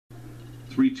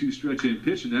3-2 stretch and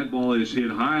pitch, and that ball is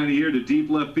hit high in the air to deep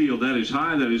left field. That is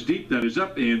high, that is deep, that is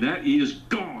up, and that is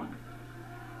gone.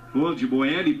 Well, it's your boy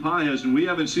Andy Pages, and we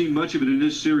haven't seen much of it in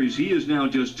this series. He is now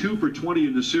just 2 for 20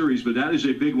 in the series, but that is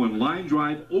a big one. Line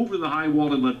drive over the high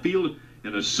wall in left field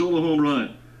and a solo home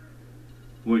run.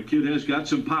 Boy, kid has got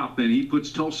some pop, and he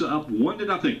puts Tulsa up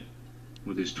 1-0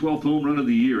 with his 12th home run of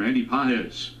the year. Andy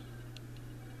Pages.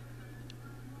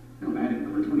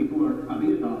 Number 24,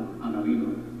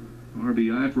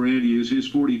 RBI for Andy is his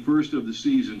 41st of the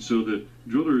season, so the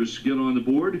Drillers get on the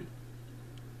board.